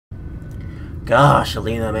Gosh,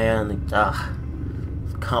 Alina, man.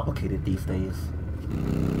 It's complicated these days.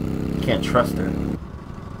 Can't trust her.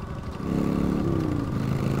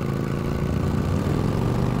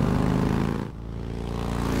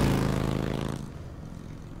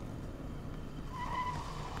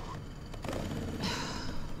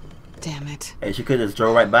 Damn it. Hey, she could have just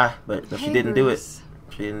drove right by, but Hey, she didn't do it. Bruce.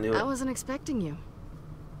 She didn't do it. I wasn't expecting you.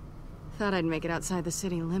 Thought I'd make it outside the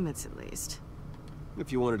city limits at least.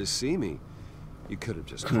 If you wanted to see me, you could have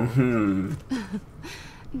just called.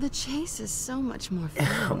 The chase is so much more fun.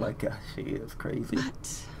 Oh my gosh, she is crazy.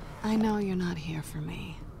 But I know you're not here for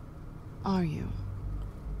me. Are you?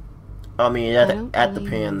 I mean, I don't that blame you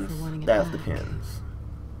depends. for wanting it That back. depends.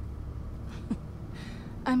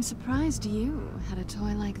 I'm surprised you had a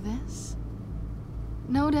toy like this.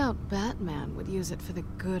 No doubt Batman would use it for the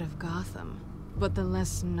good of Gotham, but the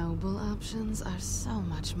less noble options are so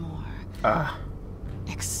much more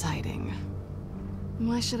exciting.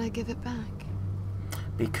 Why should I give it back?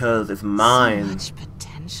 Because it's mine. So much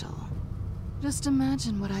potential. Just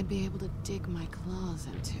imagine what I'd be able to dig my claws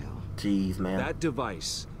into. Jeez, man. That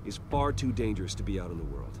device is far too dangerous to be out in the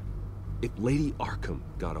world. If Lady Arkham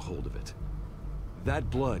got a hold of it,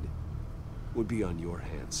 that blood would be on your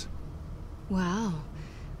hands. Wow,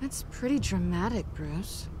 that's pretty dramatic,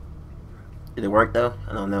 Bruce. Did it work though?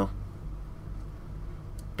 I don't know.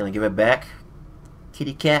 Gonna give it back?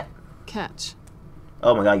 Kitty cat? Catch.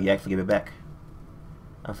 Oh my god, you actually give it back.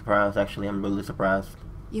 I'm surprised, actually. I'm really surprised.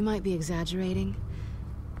 You might be exaggerating,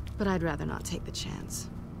 but I'd rather not take the chance.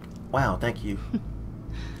 Wow, thank you.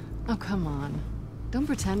 Oh, come on. Don't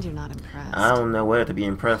pretend you're not impressed. I don't know whether to be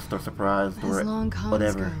impressed or surprised As or long cons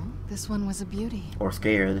whatever. go, this one was a beauty. Or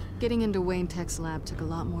scared. Getting into Wayne Tech's lab took a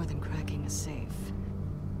lot more than cracking a safe.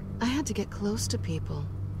 I had to get close to people.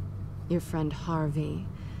 Your friend Harvey.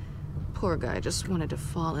 Poor guy just wanted to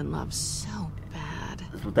fall in love so bad.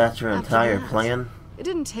 Was that your After entire that, plan? It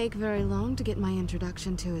didn't take very long to get my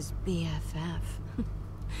introduction to his BFF.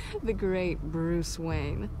 The great Bruce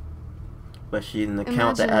Wayne. But she didn't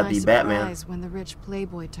account that Imagine as my the Batman. surprise when the rich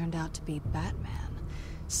playboy turned out to be Batman,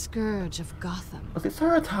 Scourge of Gotham. Was this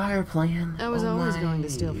her entire plan? I was Oh always my. going to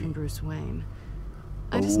steal from Bruce Wayne.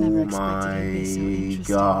 I just never expected he'd be so Oh my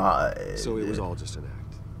interesting. god. So it was all just an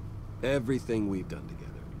act. Everything we've done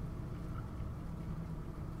together.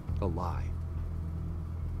 A lie.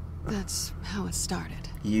 That's how it started.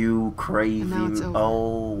 You crazy. And now it's over.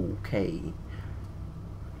 Okay.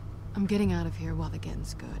 I'm getting out of here while the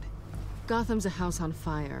getting's good. Gotham's a house on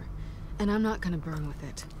fire, and I'm not gonna burn with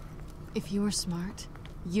it. If you were smart,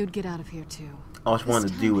 you'd get out of here too. All she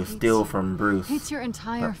wanted to do was steal from Bruce. Hates your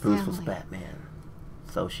entire But Bruce family. was Batman.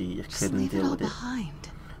 So she just Just couldn't leave it deal all with it. behind.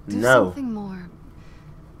 Do No. something more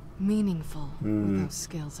meaningful with those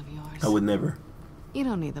skills of yours. I would never. You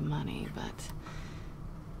don't need the money,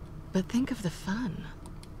 but think of the fun.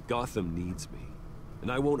 Gotham needs me,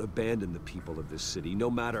 and I won't abandon the people of this city, no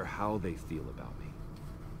matter how they feel about me.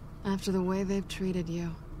 After the way they've treated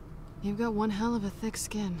you, you've got one hell of a thick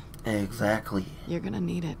skin. Exactly. You're gonna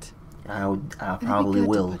need it. I It'd probably be good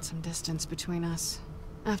will. to put some distance between us.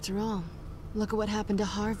 After all, look at what happened to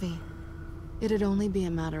Harvey. It'd only be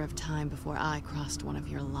a matter of time before I crossed one of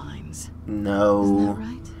your lines. Isn't that No.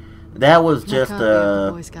 right? That was My just copy of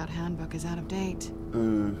the Boy Scout handbook is out of date.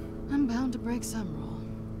 I'm bound to break some rule.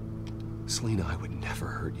 Selena, I would never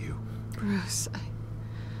hurt you. Bruce,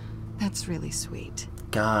 that's really sweet.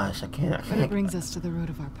 Gosh, I can't. But it brings us to the root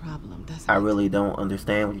of our problem, doesn't it? I really don't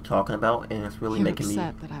understand what you're talking about, and it's really You're making me.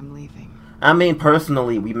 upset that I'm leaving. I mean,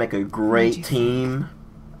 personally, we make a What'd great you team,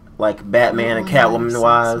 like Batman and What one Catwoman sense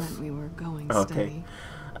wise. meant we were going Okay. steady.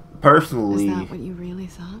 Personally, Is that what you really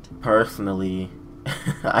thought?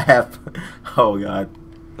 I have. Oh God,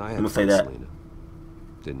 I had I'm gonna say fun, that. Selena.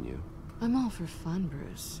 Didn't you? I'm all for fun,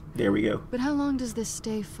 Bruce. There we go. But how long does this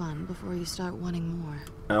stay fun before you start wanting more?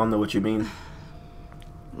 I don't know what you mean.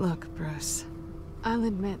 Look, Bruce, I'll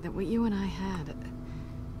admit that what you and I had,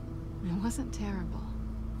 it wasn't terrible.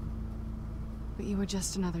 But you were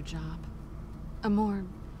just another job. A more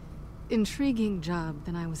intriguing job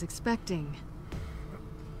than I was expecting.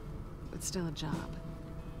 But still a job.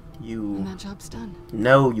 And that job's done.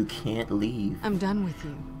 No, you can't leave. I'm done with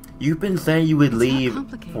you. You've been saying you would It's not leave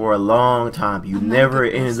complicated. for a long time. You I'm not a never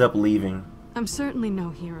good ended person. up leaving. I'm certainly no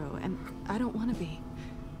hero, and I don't want to be.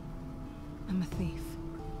 I'm a thief.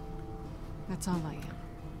 That's all I am.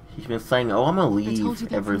 She's been saying, "Oh, I'm gonna told you leave,"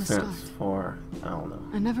 that ever from the since. start. For I don't know.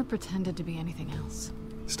 I never pretended to be anything else.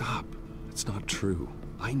 Stop. It's not true.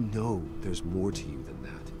 I know there's more to you than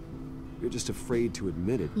that. You're just afraid to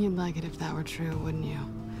admit it. You'd like it if that were true, wouldn't you?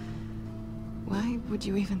 Why would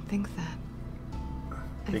you even think that?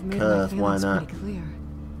 I've made my Because why feelings not? pretty clear.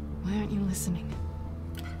 Why aren't you listening?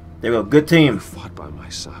 There we go. Good team. You fought by my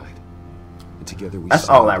side. And together we That's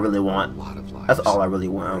all I saved really a want. lot of lives. That's all I really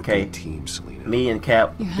want. We're a Okay. good team, Selena. Me and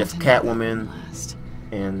Cat, You had just to know that Catwoman from last.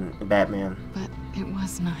 and Batman. But it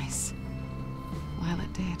was nice. While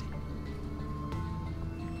it did.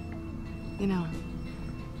 You know,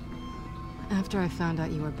 after I found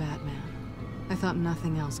out you were Batman, I thought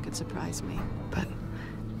nothing else could surprise me. But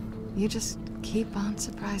you just keep on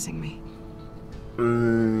surprising me.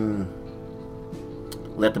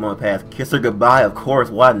 Let the moment pass. Kiss her goodbye, of course.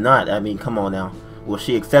 Why not? I mean, come on now. Will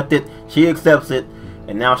she accept it? She accepts it,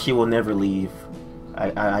 and now she will never leave.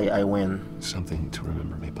 I win. Something to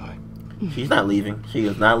remember me by. She's not leaving. She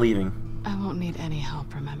is not leaving. I won't need any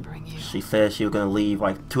help remembering you. She said she was gonna leave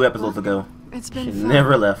like 2 episodes ago. It's been She fun.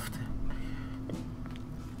 never left.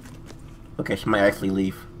 Okay, she might actually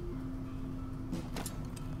leave.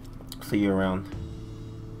 See you around.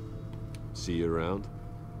 See you around?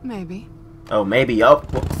 Maybe. Oh, maybe. Oh,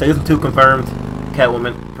 season 2 confirmed.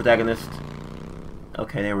 Catwoman, protagonist.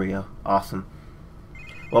 Okay, there we go. Awesome.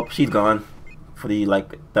 Well, she's gone. For the,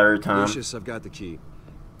 like, 3rd time. Lucius, I've got the key.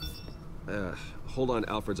 Hold on,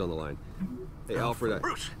 Alfred's on the line. Hey, Alfred,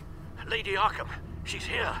 Bruce, Lady Arkham, she's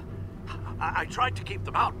here. I tried to keep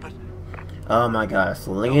them out, but Oh my god,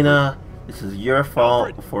 Selena, this is your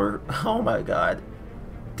fault for... Oh my god.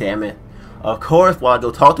 Damn it. Of course, while I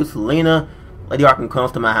go talk to Selena, Lady Arkham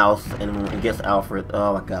comes to my house and gets Alfred.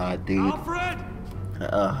 Oh my god, dude. Alfred!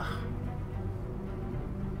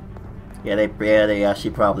 Yeah, she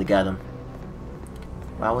probably got him.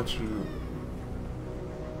 Why would you...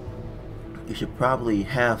 You should probably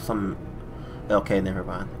have some... Okay, never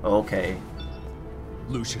mind. Okay.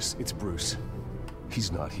 Lucius, it's Bruce.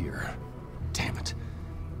 He's not here. Damn it.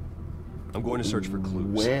 I'm going to search for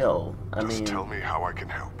clues. Well, I Just mean... tell me how I can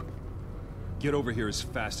help. Get over here as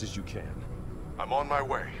fast as you can. I'm on my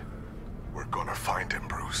way. We're gonna find him,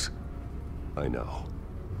 Bruce. I know.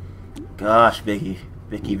 Gosh, Vicky.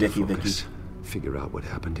 Need to Vicky. focus. Figure out what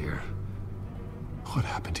happened here. What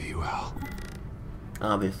happened to you, Al?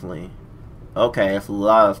 Obviously. Okay, there's a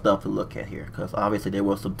lot of stuff to look at here. Because obviously there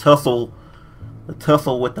was some tussle. The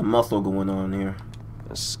tussle with the muscle going on here.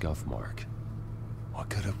 A scuff mark. What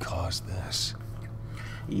could have caused this?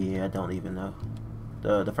 Yeah, I don't even know.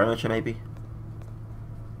 The furniture, maybe?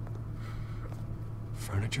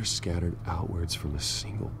 Furniture scattered outwards from a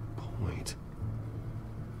single point.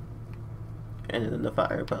 And in the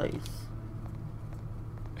fireplace.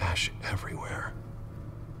 Ash everywhere.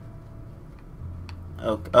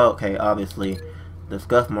 Okay, obviously, the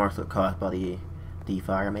scuff marks are caused by the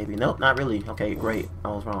fire, maybe. Nope, not really. Okay, great. I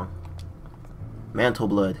was wrong. Mantle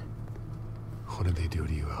blood. What did they do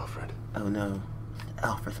to you, Alfred? Oh no,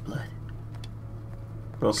 Alfred's blood.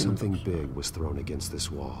 Broken. Something big was thrown against this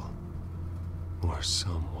wall. Or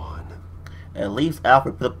someone. At least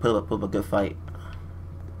Alfred put up a good fight.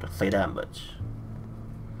 I'll say that much.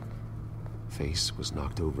 Face was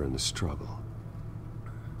knocked over in the struggle.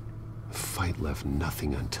 The fight left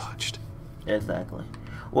nothing untouched. Exactly.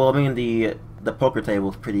 Well, I mean, the poker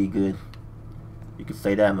table's pretty good. You could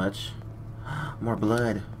say that much. More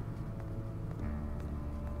blood.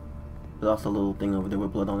 There's also a little thing over there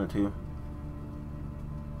with blood on it too.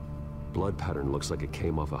 Blood pattern looks like it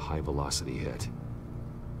came off a high velocity hit.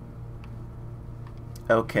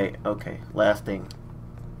 Okay. Last thing.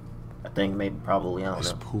 I think maybe probably, I don't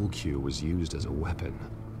This know. pool cue was used as a weapon.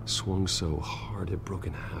 Swung so hard it broke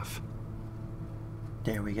in half.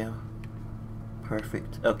 There we go.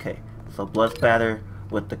 Perfect. Okay. So blood spatter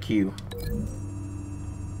with the Q.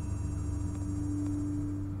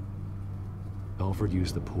 Alfred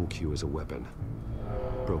used the pool cue as a weapon.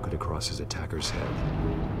 Broke it across his attacker's head.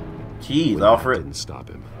 Jeez, When that Alfred. didn't stop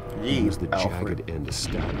him. Jeez, He used the Alfred. jagged end to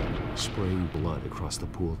stab him, spraying blood across the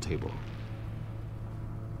pool table.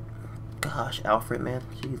 Gosh, Alfred, man.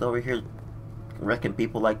 Jeez, over here wrecking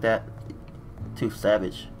people like that. Too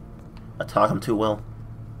savage. I taught him too well.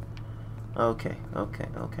 Okay.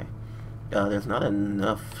 There's not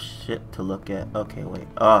enough shit to look at. Okay, wait.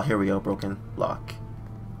 Oh, here we go. Broken lock.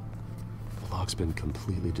 The lock's been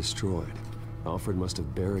completely destroyed. Alfred must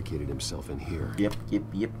have barricaded himself in here. Yep.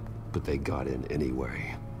 But they got in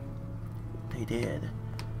anyway. They did.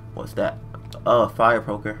 What's that? Oh, a fire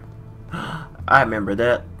poker. I remember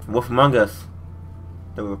that. Wolf Among Us.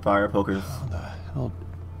 There were fire pokers. How the hell?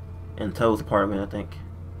 In Toad's apartment, I think.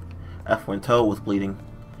 That's when Toad was bleeding.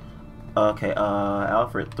 Okay,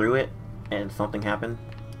 Alfred threw it, and something happened.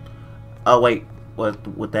 Oh wait,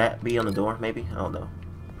 would that be on the door? Maybe, I don't know.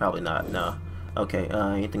 Probably not. No. Okay.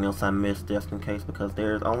 Anything else I missed, just in case, because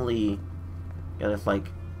there's only, there's like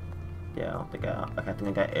Yeah, I don't think I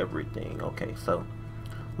think I got everything. Okay, so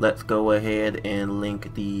let's go ahead and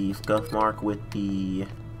link the scuff mark with the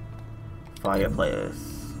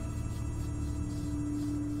fireplace.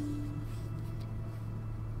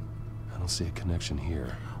 I don't see a connection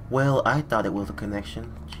here. Well, I thought it was a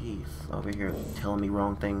connection. Jeez, over here telling me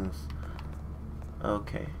wrong things.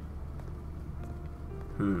 Okay.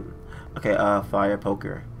 Okay, fire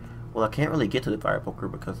poker. Well, I can't really get to the fire poker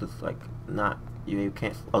because it's like not, you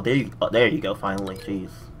can't. Oh, there you go. Finally,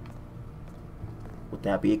 jeez. Would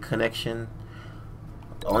that be a connection?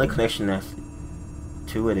 The only connection that's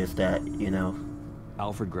to it is that, you know.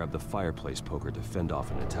 Alfred grabbed the fireplace poker to fend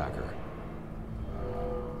off an attacker.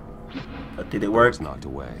 Did it work? It was knocked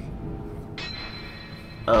away.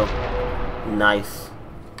 Oh, nice.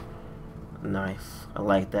 Nice. I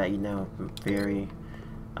like that, you know, very,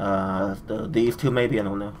 these two maybe, I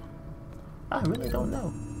don't know. I really don't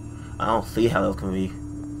know. I don't see how those can be.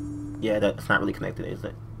 Yeah, that's not really connected, is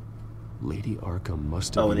it? Lady Arkham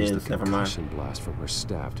must have used the Never mind. concussion blast from her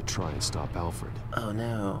staff to try and stop Alfred. Oh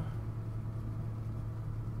no.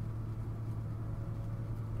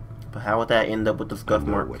 But how would that end up with the scuff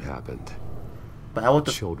mark? What happened? But how would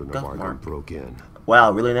the Children of scuff Arkham mark? broke in.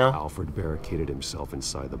 Wow, really now? Alfred barricaded himself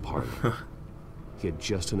inside the parlor. He had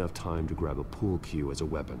just enough time to grab a pool cue as a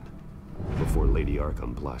weapon before Lady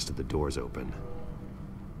Arkham blasted the doors open.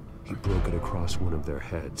 He broke it across one of their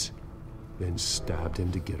heads, then stabbed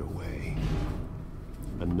him to get away.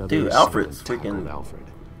 Another Dude, Alfred's assailant tackled freaking Alfred,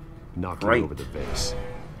 knocking great. over the vase.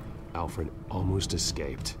 Alfred almost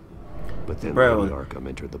escaped, but then Bro, Lady Arkham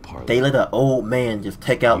entered the parlor. They let an old man just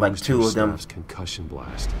take out like Used two her of them. staff's concussion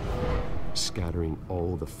blast, scattering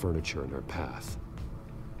all the furniture in her path,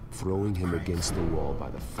 throwing him against the wall by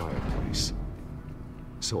the fireplace.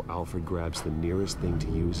 So Alfred grabs the nearest thing to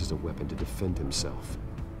use as a weapon to defend himself.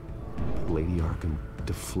 But Lady Arkham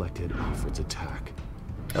deflected Alfred's attack,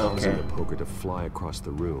 causing the poker to fly across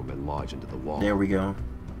the room and lodge into the wall. There we go.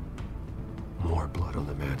 More blood on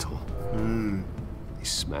the mantle. He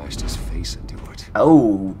smashed his face into it.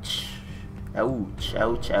 Ouch. Ouch,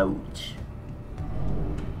 ouch, ouch.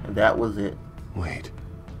 And that was it. Wait,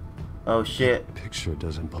 Oh shit. picture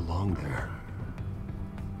doesn't belong there.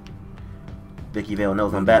 Vicky Vale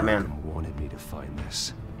knows I'm Lady Batman. Arkham wanted me to find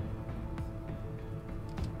this.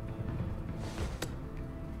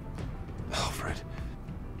 Alfred.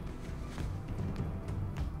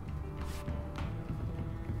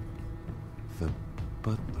 The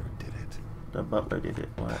butler did it. The butler did it.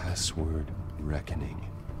 What? Password reckoning.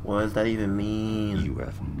 What does that even mean? You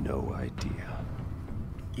have no idea.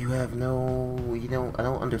 You have no, I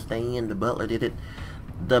don't understand. The butler did it.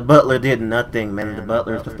 The butler did nothing, man. The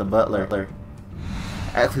butler is just the butler.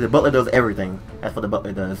 Actually, the butler does everything. That's what the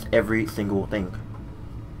butler does. Every single thing.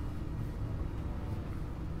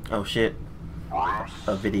 Oh shit.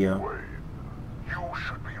 A video. Wade, you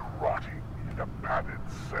should be rotting in a padded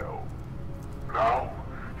cell. Now,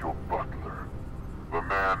 your butler, the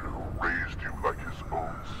man who raised you like his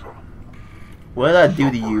own son. What did I do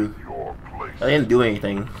to you? Your place. I didn't do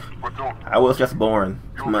anything. But don't I was just born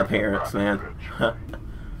to my parents, man.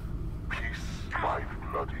 peace, my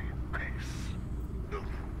bloody peace.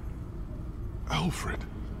 Alfred.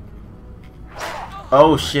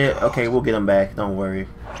 Oh shit. Okay, we'll get him back. Don't worry.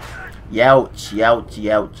 Youch, youch,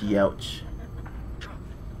 youch, youch.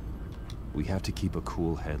 We have to keep a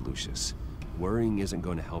cool head, Lucius. Worrying isn't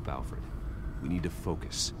going to help Alfred. We need to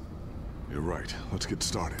focus. You're right. Let's get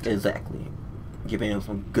started. Exactly. Giving him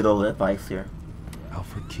some good old advice here.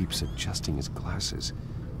 Alfred keeps adjusting his glasses.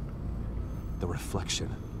 The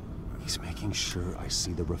reflection. He's making sure I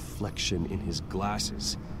see the reflection in his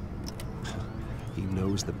glasses. He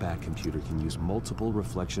knows the Batcomputer can use multiple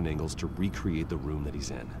reflection angles to recreate the room that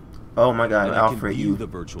he's in. Oh my god, And Alfred, I can view you the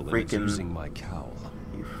virtual image freaking, using my cowl.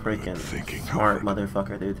 you freaking thinking, smart Alfred.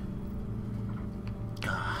 motherfucker, dude.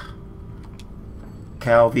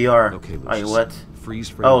 Cal VR. Okay, Lucius. Wait, what? Freeze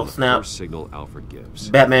frame Oh, on the snap. first signal Alfred gives.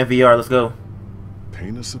 Batman VR, let's go.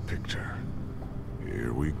 Paint us a picture.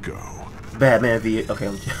 Here we go. Batman VR.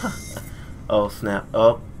 Okay. Oh snap.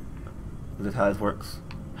 Oh. This is how this works.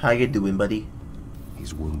 How you doing, buddy?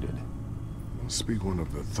 He's wounded. Must be one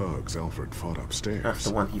of the thugs Alfred fought upstairs. That's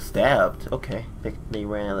the one he stabbed. Okay. They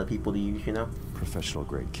ran out of people to use, you know? Professional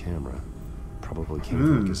grade camera. Probably came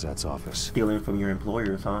from Gazette's office. Stealing from your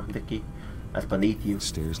employers, huh, Vicky? That's beneath you.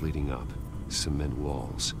 Stairs leading up. Cement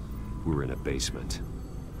walls. We're in a basement.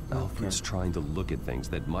 Alfred's trying to look at things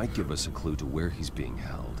that might give us a clue to where he's being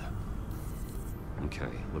held. Okay,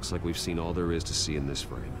 looks like we've seen all there is to see in this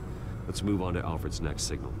frame. Let's move on to Alfred's next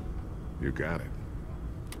signal. You got it.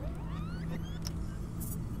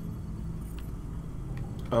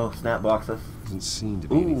 Oh, snap boxes. Doesn't seem to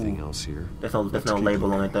be anything else here. There's no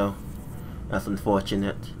label on it though. That's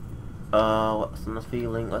unfortunate. What's on the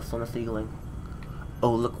ceiling? What's on the ceiling?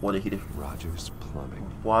 Oh, look, water heater. Rogers Plumbing.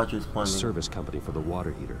 Rogers Plumbing. Service company for the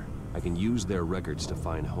water heater. I can use their records to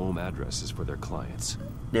find home addresses for their clients.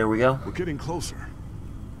 There we go. We're getting closer.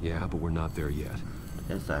 Yeah, but we're not there yet.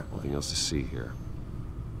 Exactly. Nothing else to see here.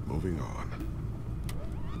 Moving on.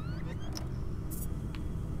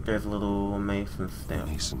 There's a little Mason stamp.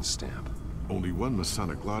 Mason stamp. Only one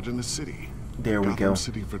Masonic lodge in the city. There we Gotham go.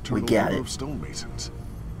 City We Fraternal got Order it. of Stonemasons.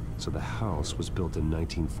 So the house was built in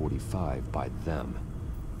 1945 by them.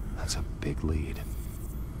 That's a big lead.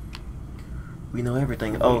 We know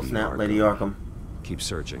everything. Oh, Lady snap, Arkham. Lady Arkham. Keep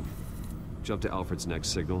searching. Jump to Alfred's next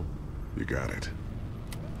signal. You got it.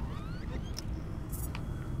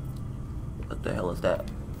 What the hell is that?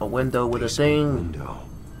 A window with a Basement thing. window.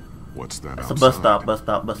 What's that It's a outside? bus stop, bus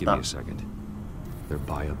stop, bus Give me stop. a second. They're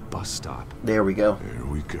by a bus stop. There we go. There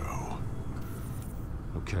we go.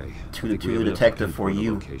 Okay. To I think the we have enough detective to for pinpoint a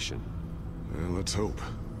you. Location. Well, let's hope.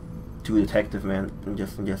 Two detective, man. And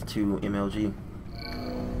just two MLG.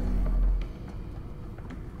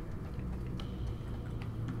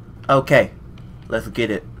 Okay. Let's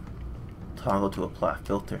get it. Toggle to apply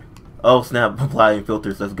filter. Oh, snap. Applying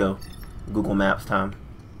filters. Let's go. Google Maps time.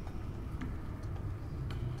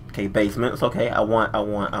 Okay, basements. Okay, I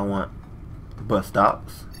want bus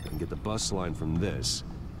stops. I can get the bus line from this,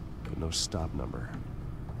 but no stop number.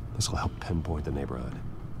 This will help pinpoint the neighborhood.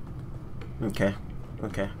 Okay,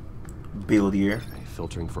 okay. Build year. Okay,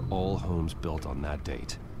 filtering for all homes built on that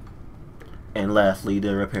date. And lastly,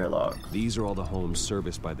 the repair logs. These are all the homes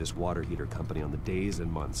serviced by this water heater company on the days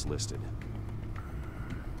and months listed.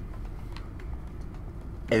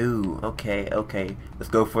 Oh, okay, okay. Let's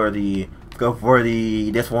go for this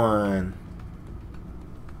one.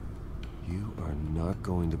 You are not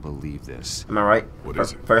going to believe this. Am I right? What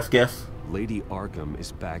is it? First guess? Lady Arkham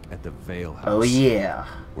is back at the Vale House. Oh yeah.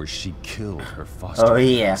 Where she killed her foster Oh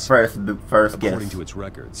yeah. parents. First According guess. to its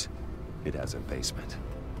records, it has a basement.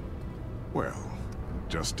 Well,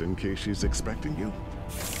 just in case she's expecting you.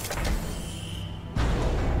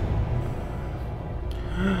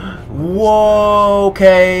 Whoa.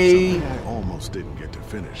 Okay. Something I almost didn't get to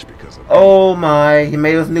finish because of Oh my. He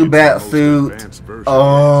made us a new It's bat the most suit. advanced version.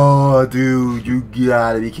 Oh, dude, you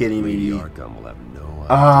gotta be kidding Lady me. Arkham will have no idea.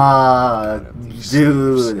 Ah, what kind of these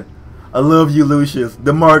suits. dude. I love you, Lucius.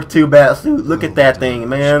 The Mark II bat suit. Look at that thing,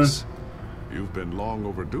 man. You've been long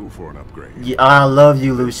overdue for an upgrade. Yeah, I love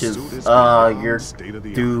you, This Lucius. suit is beyond You're, state of the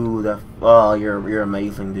art. dude. You're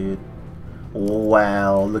amazing, dude.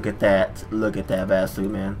 Wow, look at that. Look at that bat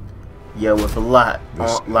suit, man. Yo, it's a lot.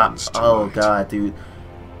 This ends Oh tonight. god, dude.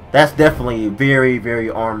 That's definitely very, very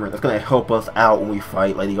armored. That's gonna help us out when we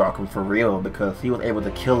fight Lady Arkham for real, because he was able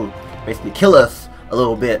to basically kill us a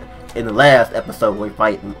little bit in the last episode when we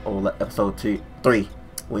fight, or episode 3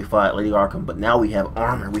 when we fight Lady Arkham. But now we have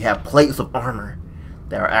armor. We have plates of armor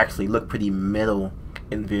that are actually look pretty metal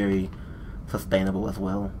and very sustainable as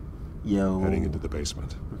well. Yo, Heading into the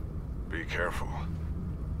basement. Be careful.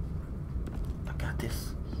 I got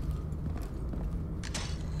this.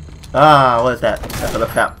 Ah, what is that? That's a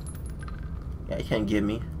trap. Yeah, you can't get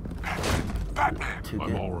me. Batman. Too I'm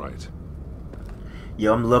good. all right.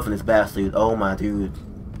 Yo, I'm loving this bat suit. Oh my dude.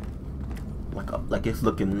 Like it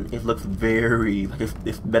looks very, like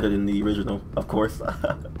it's better than the original, of course.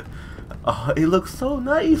 Oh, it looks so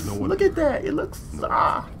nice. No one- Look at that. It looks,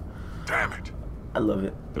 Damn it. I love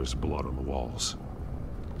it. There's blood on the walls.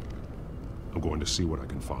 I'm going to see what I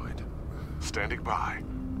can find. Standing by.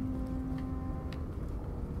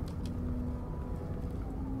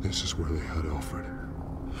 This is where they had Alfred.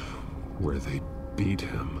 Where they beat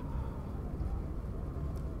him.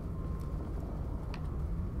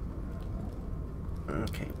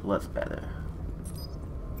 Okay, blood spatter.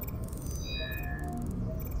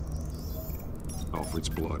 Alfred's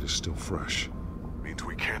blood is still fresh. Means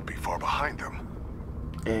we can't be far behind them.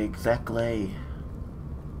 Exactly.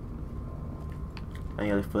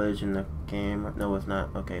 Any other footage in the game? No, it's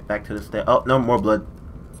not. Okay, back to the step. Oh, no more blood.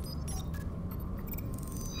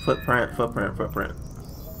 Footprint.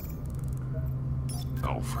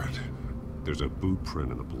 Alfred. There's a boot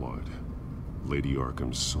print in the blood. Lady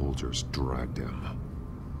Arkham's soldiers dragged him.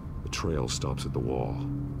 The trail stops at the wall.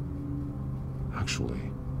 Actually,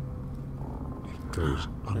 it goes There's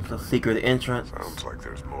under. a secret entrance. Sounds like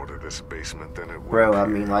there's more to this basement than it would. Bro, I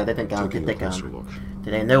mean, like, they think Taking a closer look.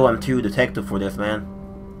 they know I'm too detective for this, man.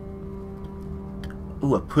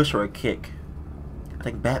 Ooh, a push or a kick. I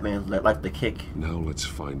think Batman's like the kick. Now let's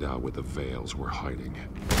find out what the Veils were hiding.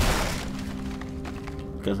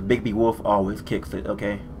 Because Big Wolf always kicks it,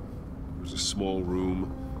 okay? There's a small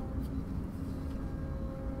room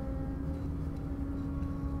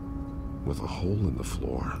with a hole in the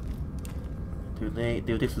floor.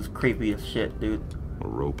 Dude, this is creepy as shit, dude. A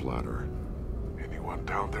rope ladder. Anyone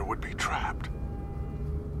down there would be trapped.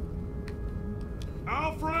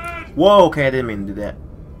 Alfred! Whoa, okay, I didn't mean to do that.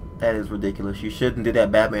 That is ridiculous. You shouldn't do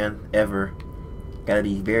that, Batman, ever. Gotta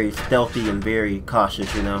be very stealthy and very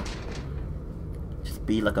cautious, you know. Just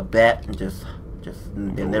be like a bat and just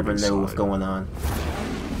they'll never know what's going on.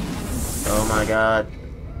 Oh my god.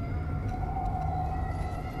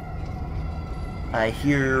 I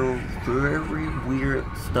hear very weird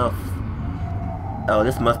stuff. Oh,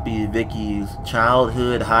 this must be Vicky's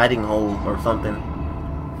childhood hiding hole or something.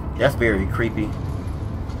 That's very creepy.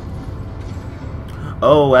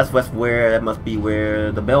 Oh, that must be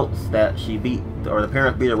where the belts that she beat, or the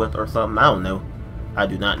parents beat her with, or something. I don't know. I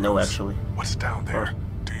do not know, actually. What's down there?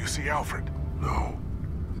 Do you see Alfred? No.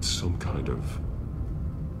 It's some kind of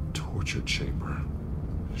torture chamber.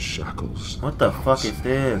 Shackles. What the fuck is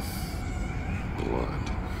this?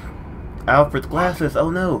 Blood. Alfred's glasses. Oh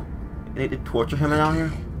no. They torture him down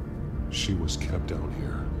here? She was kept down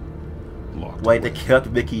here. Locked Wait, away. they kept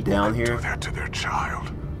Vicky down Do here? that to their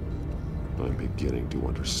child. I'm beginning to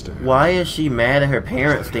understand. Why is she mad at her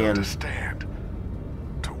parents I don't then? understand.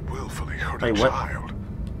 To willfully hurt Wait, a what? child.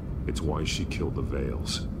 It's why she killed the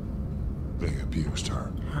Veils. They abused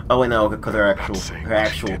her. Oh wait, no, because her Not saying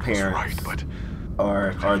actual what she did was parents right, but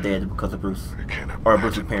are dead because of Bruce. I can't Or imagine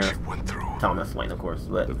Bruce's what parents. she went through. Thomas Wayne, of course,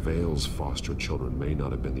 but The Veils' foster children may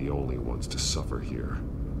not have been the only ones to suffer here.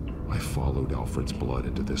 I followed Alfred's blood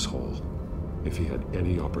into this hole. If he had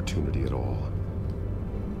any opportunity at all,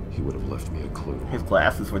 he would have left me a clue. his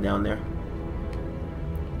glasses were down there.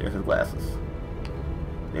 There's his glasses.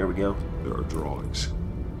 There we go. There are drawings.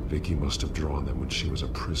 Vicky must have drawn them when she was a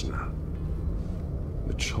prisoner.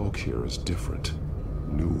 The chalk here is different,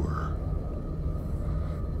 newer.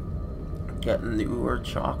 Got newer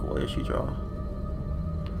chalk. What did she draw?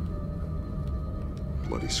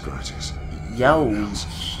 Bloody scratches. Youch.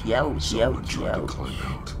 Someone tried to climb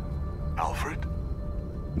out. Alfred?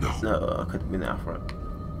 No. No, could have been Alfred.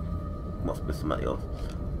 Must be somebody else.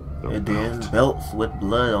 The And then belt belts with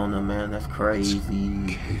blood on them, man. That's crazy.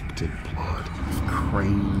 caked in blood. That's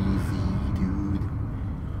crazy, dude.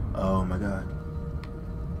 Oh my god.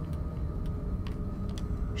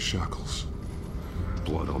 Shackles.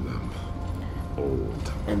 Blood on them.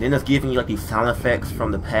 Old. And then it's giving you like these sound effects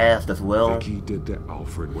from the past as well. Vicky did to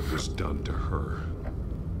Alfred what was done to her.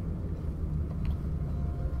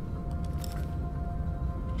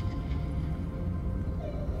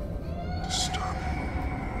 Disturbing.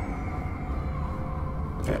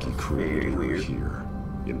 Vicky That's created very her weird. here,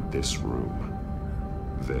 in this room.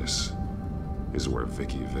 This is where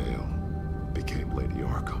Vicky Vale became Lady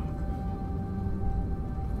Arkham.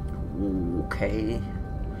 Okay.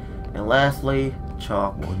 And lastly,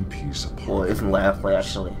 chalk. One piece apart. Well, it isn't lastly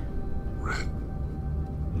actually. Red.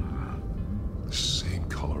 The same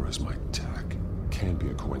color as my tech. Can't be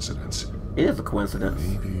a coincidence. It is a coincidence.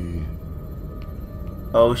 Maybe.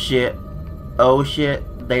 Oh shit. Oh shit.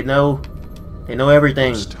 They know. They know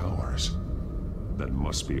everything. Those towers. That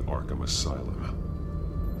must be Arkham Asylum.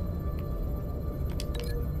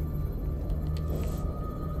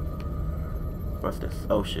 What's this?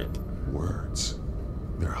 Oh shit. Words.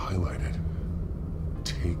 They're highlighted.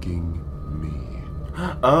 Taking me.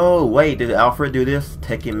 Oh wait, did Alfred do this?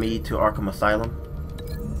 Taking me to Arkham Asylum?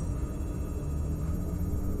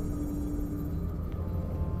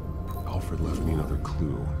 Alfred left me another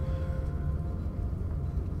clue.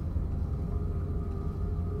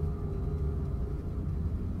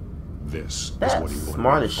 This is That's what he wanted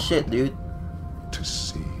smart me as to shit, find. dude. To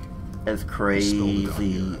see. That's Spelled it out crazy.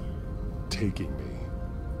 here. Taking me.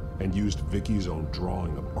 And used Vicky's own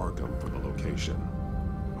drawing of Arkham for the location.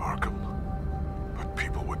 Arkham. But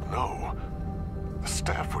people would know. The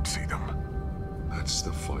staff would see them. That's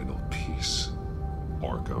the final piece.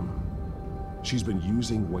 Arkham. She's been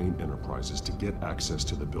using Wayne Enterprises to get access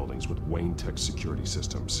to the buildings with Wayne Tech security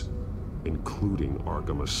systems, including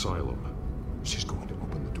Arkham Asylum. She's going to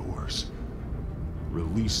open the doors.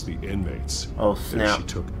 Release the inmates. Oh, Then snap. she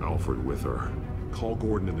took Alfred with her. Call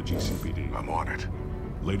Gordon in the GCPD. I'm on it.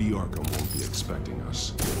 Lady Arkham won't be expecting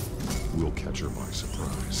us. We'll catch her by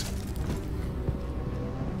surprise.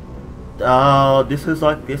 Oh, this is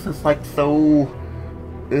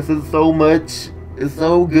so much. It's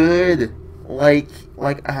so good. Like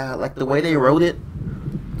the way they wrote it.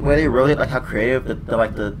 The way they wrote it, like how creative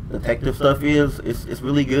the detective stuff is. It's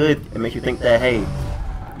really good. It makes you think that, hey,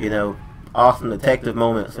 you know, awesome detective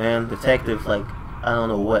moments, man. Detectives like I don't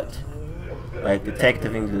know what. Like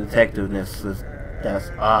detectiving the detectiveness is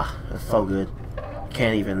that's so good.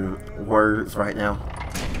 Can't even words right now.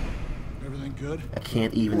 Everything good? I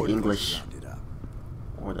can't even Orderlies English. rounded up.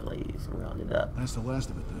 Orderlies rounded up. That's the last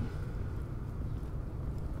of it then.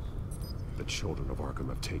 The children of Arkham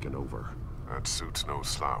have taken over. That suit's no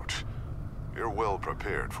slouch. You're well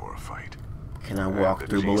prepared for a fight. Can I walk And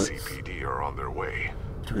through the bullets GCPD are on their way.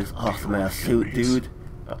 to this awesome ass suit, dude?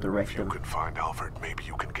 About to wreck If you them. can find Alfred, maybe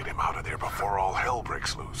you can get him out of there before all hell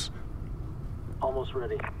breaks loose. Almost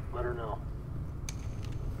ready. Let her know.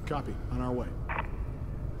 Copy. On our way.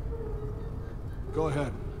 Go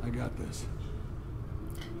ahead. I got this.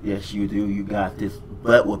 Yes, you do. You got this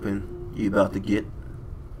butt whooping you about to get.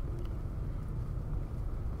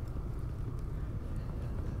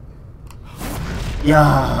 Yeah,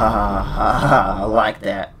 I like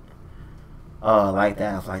that. Oh, I like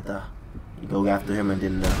that. It's like the you go after him and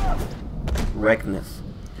then the wreckness.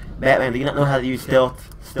 Batman, do you not know how to use stealth?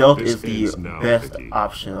 Stealth This is the ends now, best Vicky.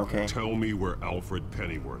 option. Okay. Tell me where Alfred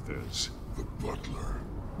Pennyworth is. The butler.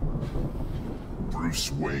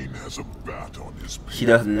 Bruce Wayne has a bat on his pin. She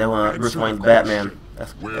doesn't know Bruce Wayne's Batman.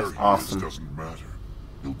 That's Where he awesome. is doesn't matter.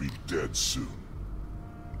 He'll be dead soon.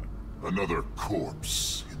 Another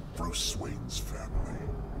corpse in Bruce Wayne's family.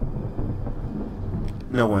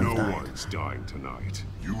 No one's No dying. one's dying tonight.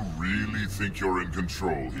 You really think you're in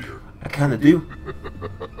control here? I kind of do.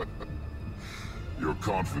 Your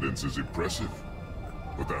confidence is impressive,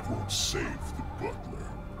 but that won't save the butler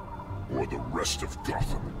or the rest of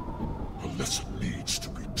Gotham. A lesson needs to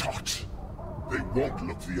be taught. They won't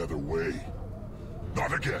look the other way.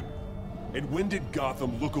 Not again. And when did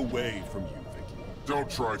Gotham look away from you, Vicky? Don't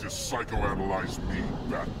try to psychoanalyze me,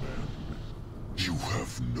 Batman. You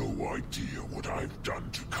have no idea what I've done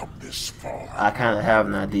to come this far. I kind of have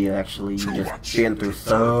an idea, actually. You Too just much. been through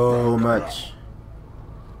so much.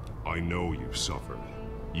 I know you suffered.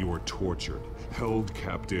 You were tortured, held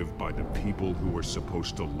captive by the people who were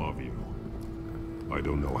supposed to love you. I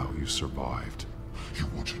don't know how you survived. You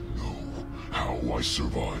want to know how I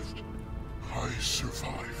survived? I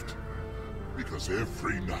survived because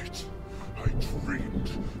every night I dreamed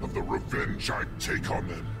of the revenge I'd take on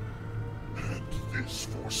them. And this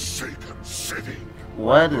forsaken city.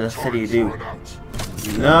 What did the city do? Run out.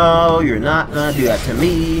 No, you're not gonna do that to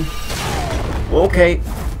me. Okay.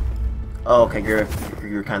 Okay,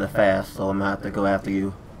 you're kind of fast, so I'm gonna have to go after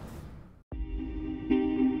you.